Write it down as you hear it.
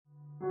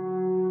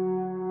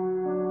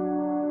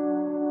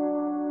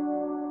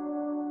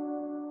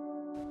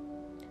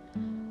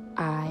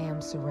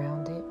am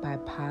surrounded by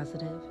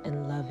positive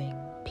and loving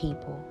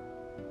people.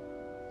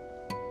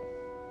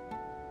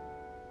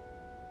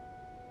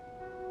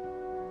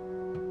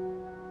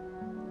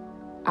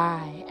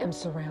 I am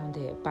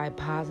surrounded by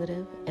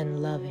positive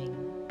and loving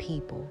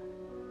people.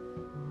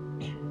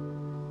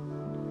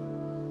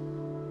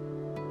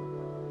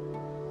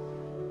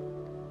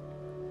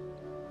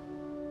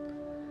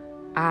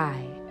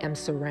 I am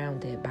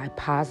surrounded by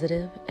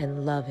positive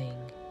and loving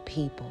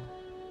people.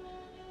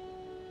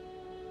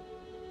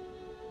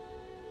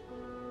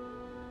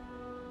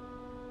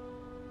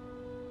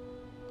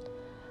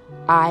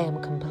 I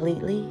am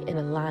completely in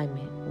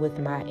alignment with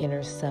my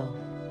inner self.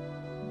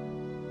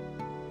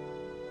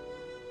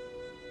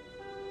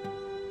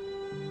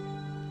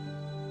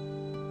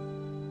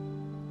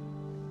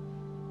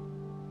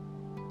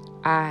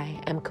 I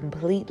am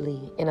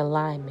completely in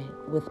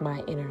alignment with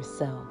my inner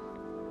self.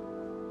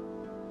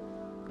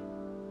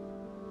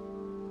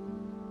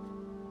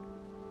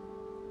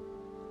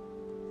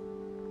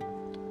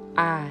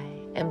 I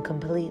am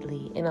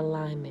completely in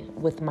alignment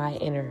with my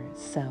inner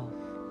self.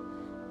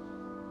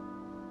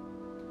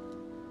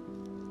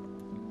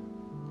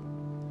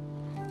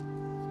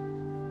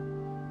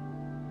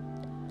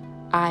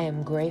 I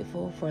am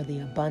grateful for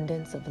the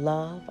abundance of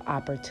love,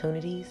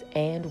 opportunities,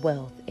 and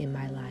wealth in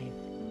my life.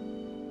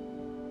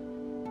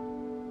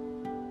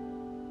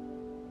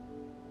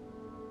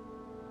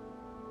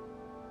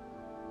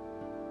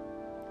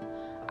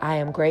 I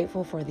am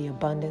grateful for the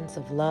abundance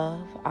of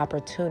love,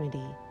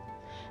 opportunity,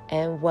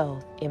 and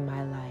wealth in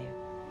my life.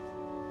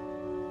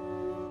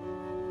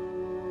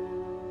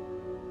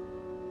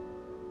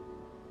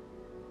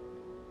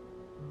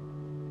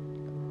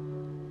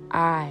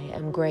 I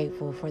am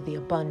grateful for the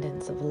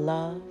abundance of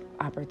love,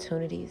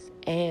 opportunities,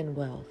 and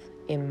wealth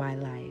in my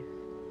life.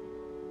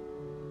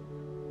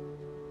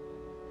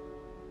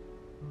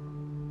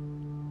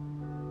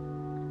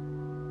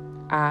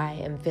 I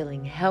am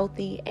feeling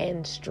healthy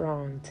and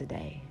strong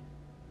today.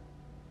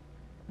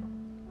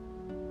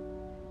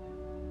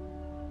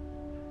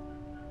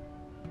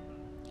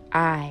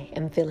 I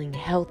am feeling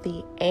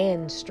healthy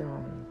and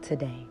strong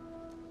today.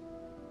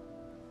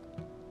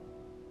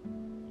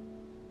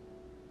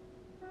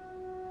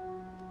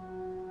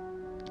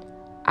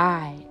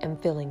 I am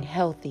feeling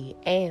healthy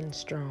and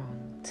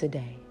strong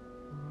today.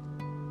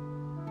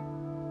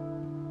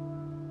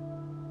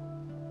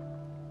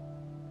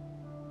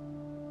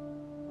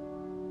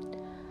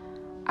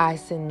 I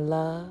send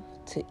love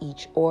to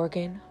each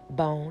organ,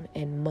 bone,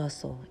 and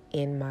muscle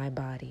in my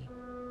body.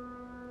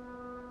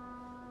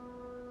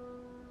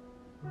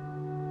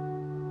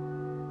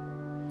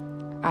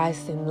 I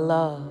send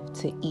love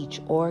to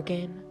each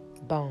organ,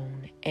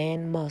 bone,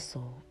 and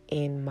muscle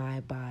in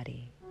my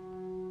body.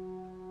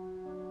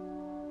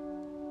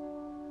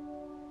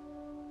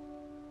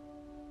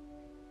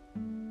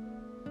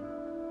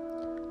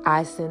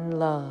 I send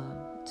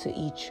love to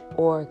each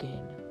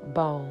organ,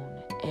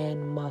 bone,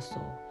 and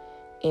muscle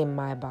in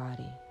my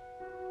body.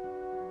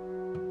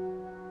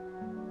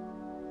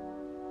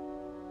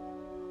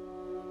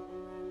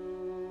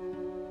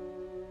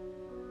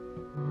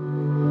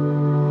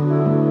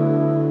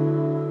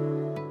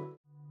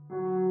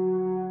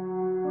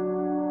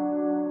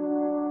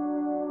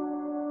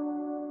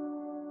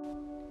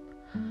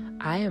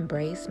 I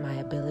embrace my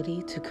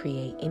ability to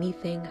create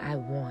anything I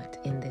want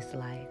in this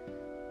life.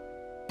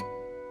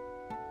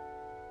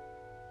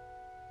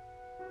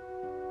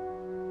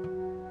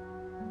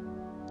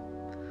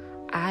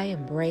 I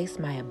embrace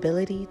my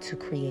ability to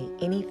create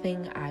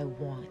anything I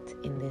want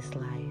in this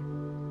life.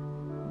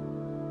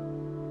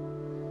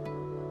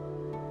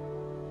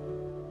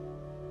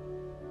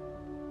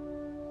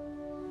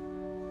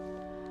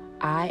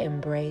 I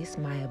embrace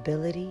my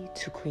ability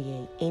to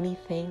create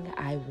anything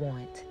I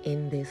want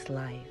in this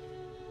life.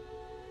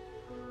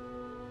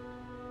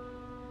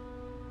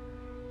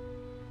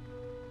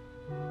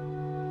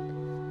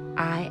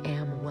 I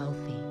am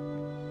wealthy.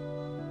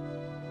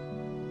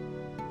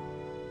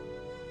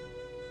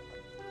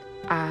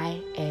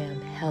 I am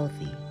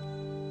healthy.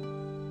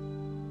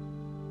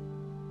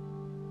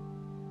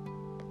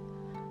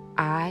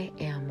 I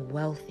am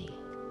wealthy.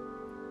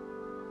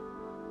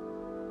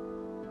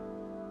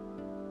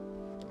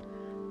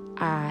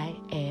 I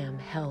am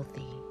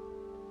healthy.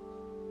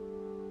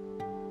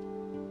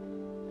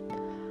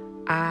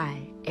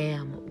 I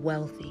am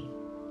wealthy.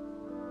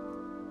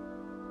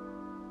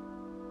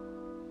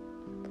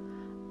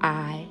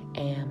 I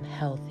am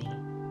healthy.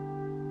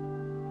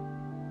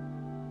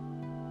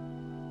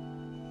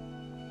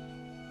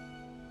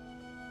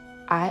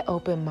 I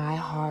open my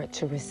heart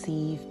to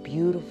receive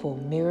beautiful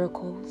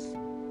miracles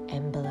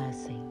and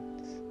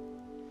blessings.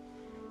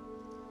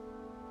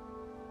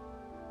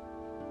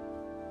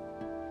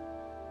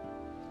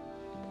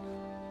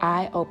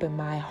 I open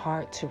my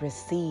heart to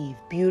receive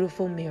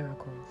beautiful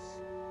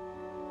miracles.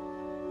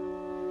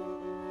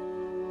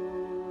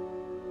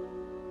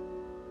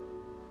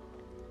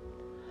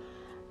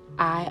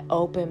 I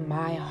open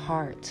my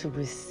heart to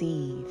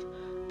receive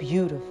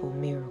beautiful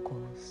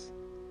miracles.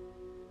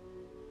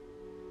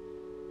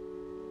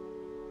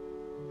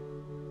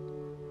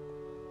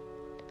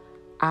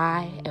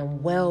 I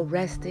am well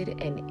rested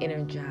and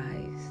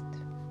energized.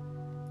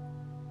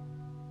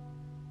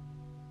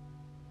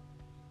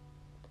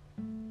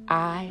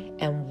 I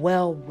am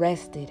well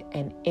rested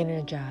and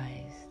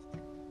energized.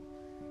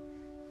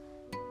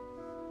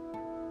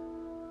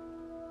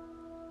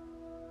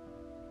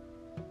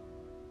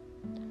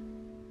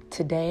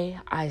 Today,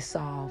 I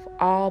solve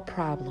all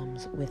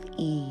problems with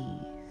ease.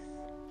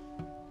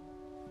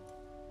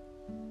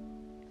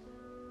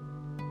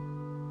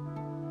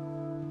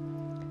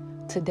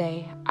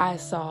 Today, I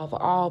solve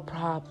all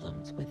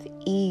problems with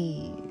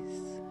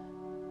ease.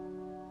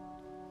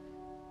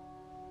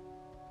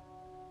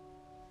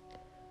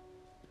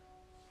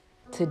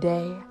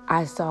 Today,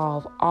 I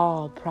solve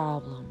all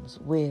problems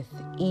with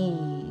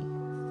ease.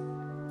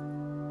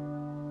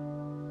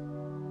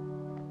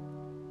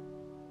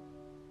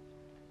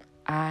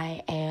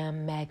 I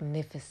am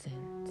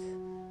magnificent.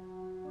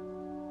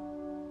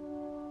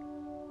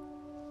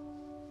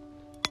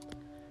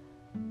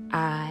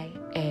 I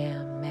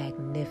am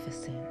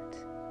magnificent.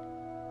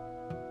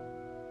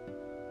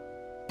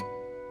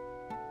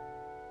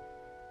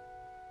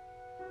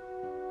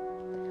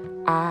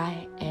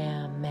 I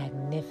am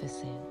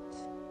magnificent.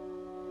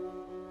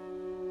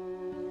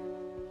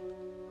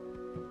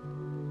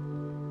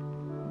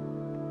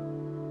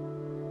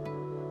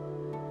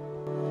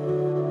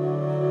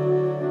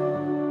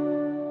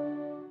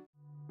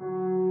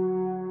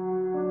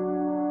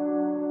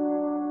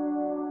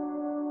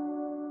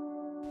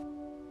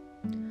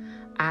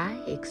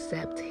 I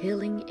accept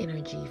healing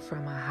energy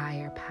from a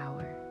higher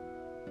power.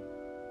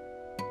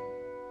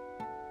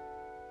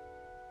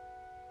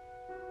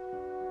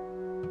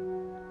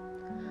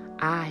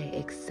 I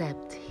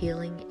accept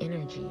healing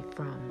energy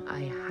from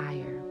a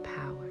higher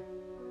power.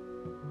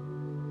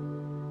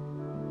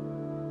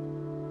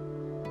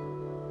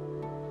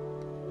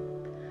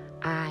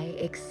 I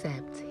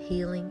accept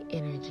healing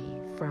energy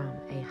from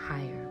a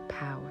higher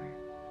power.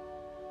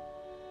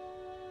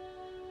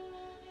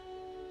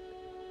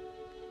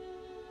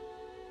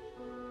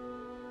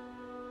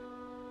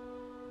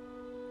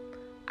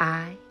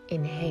 I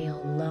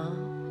inhale love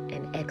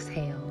and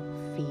exhale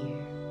fear.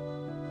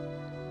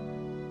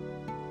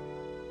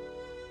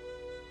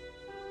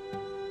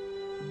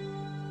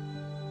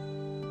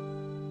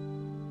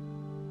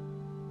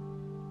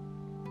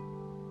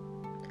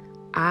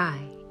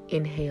 I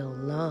inhale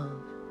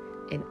love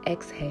and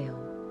exhale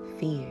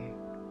fear.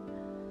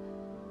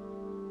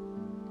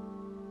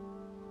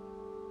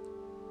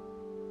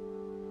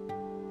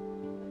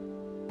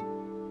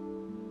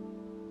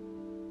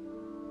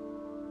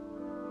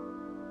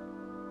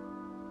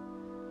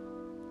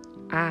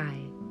 I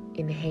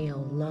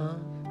inhale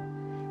love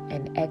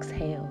and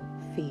exhale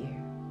fear.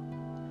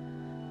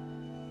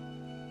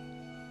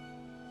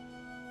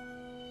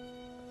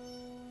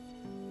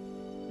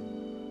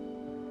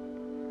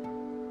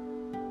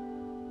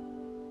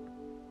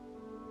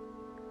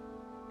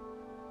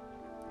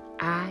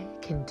 I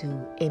can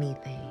do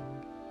anything.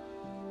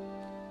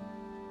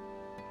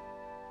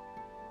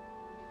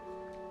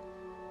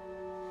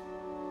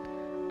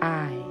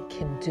 I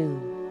can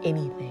do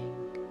anything.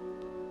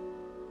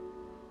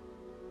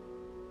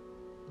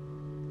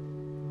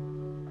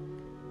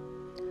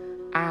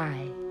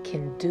 I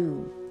can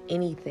do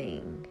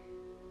anything.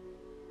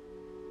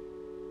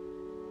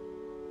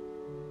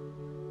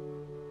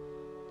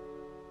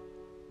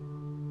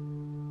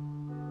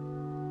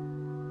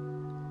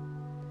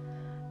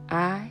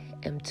 I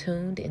am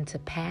tuned into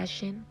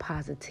passion,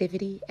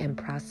 positivity, and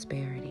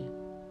prosperity.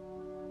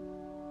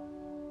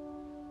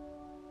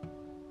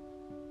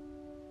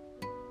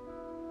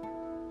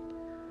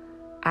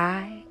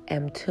 I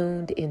am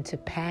tuned into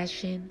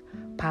passion,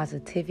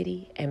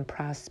 positivity, and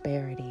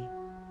prosperity.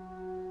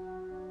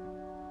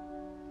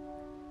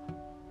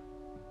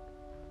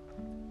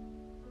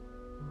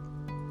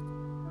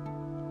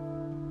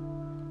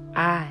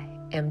 I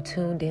am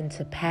tuned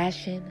into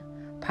passion,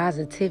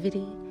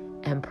 positivity,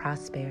 and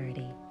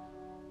prosperity.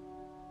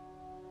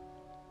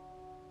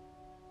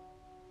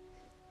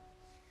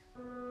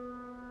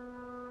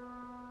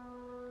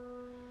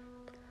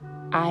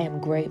 I am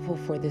grateful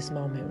for this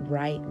moment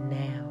right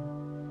now,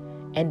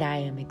 and I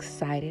am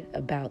excited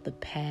about the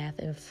path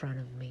in front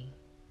of me.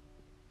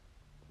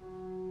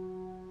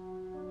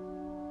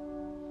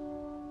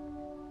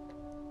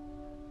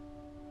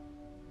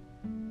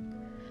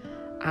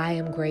 I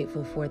am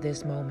grateful for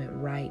this moment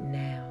right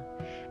now,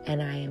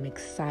 and I am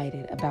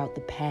excited about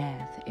the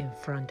path in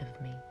front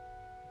of me.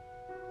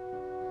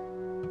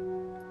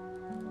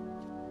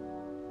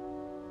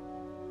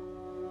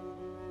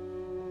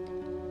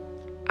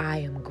 I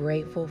am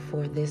grateful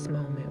for this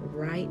moment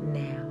right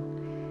now,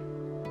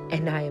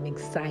 and I am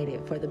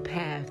excited for the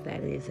path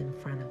that is in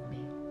front of me.